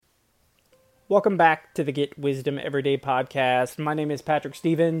Welcome back to the Get Wisdom Everyday podcast. My name is Patrick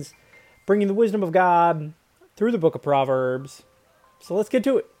Stevens, bringing the wisdom of God through the book of Proverbs. So let's get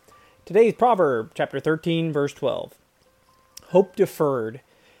to it. Today's proverb, chapter 13, verse 12. Hope deferred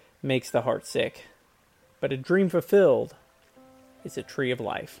makes the heart sick, but a dream fulfilled is a tree of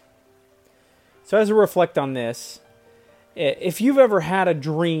life. So as I reflect on this, if you've ever had a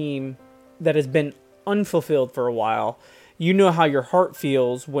dream that has been unfulfilled for a while, you know how your heart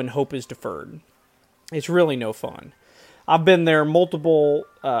feels when hope is deferred. It's really no fun. I've been there multiple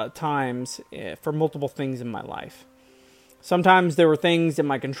times for multiple things in my life. Sometimes there were things in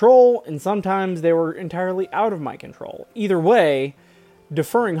my control, and sometimes they were entirely out of my control. Either way,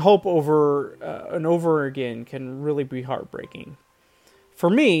 deferring hope over and over again can really be heartbreaking. For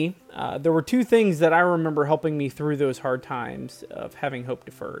me, there were two things that I remember helping me through those hard times of having hope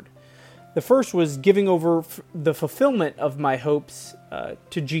deferred. The first was giving over the fulfillment of my hopes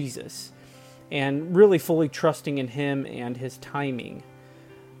to Jesus and really fully trusting in Him and His timing.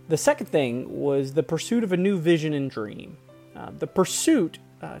 The second thing was the pursuit of a new vision and dream. The pursuit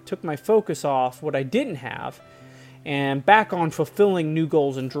took my focus off what I didn't have and back on fulfilling new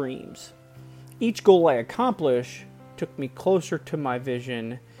goals and dreams. Each goal I accomplished took me closer to my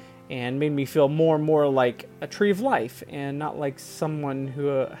vision and made me feel more and more like a tree of life and not like someone who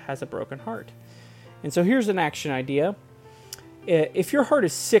has a broken heart. And so here's an action idea. If your heart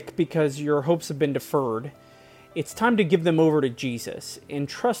is sick because your hopes have been deferred, it's time to give them over to Jesus and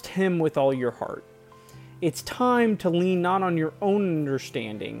trust Him with all your heart. It's time to lean not on your own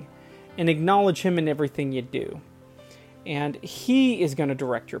understanding and acknowledge Him in everything you do. And He is going to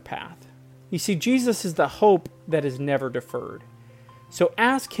direct your path. You see, Jesus is the hope that is never deferred. So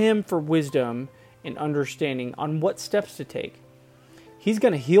ask Him for wisdom and understanding on what steps to take. He's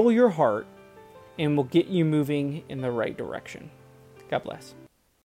going to heal your heart and will get you moving in the right direction. God bless.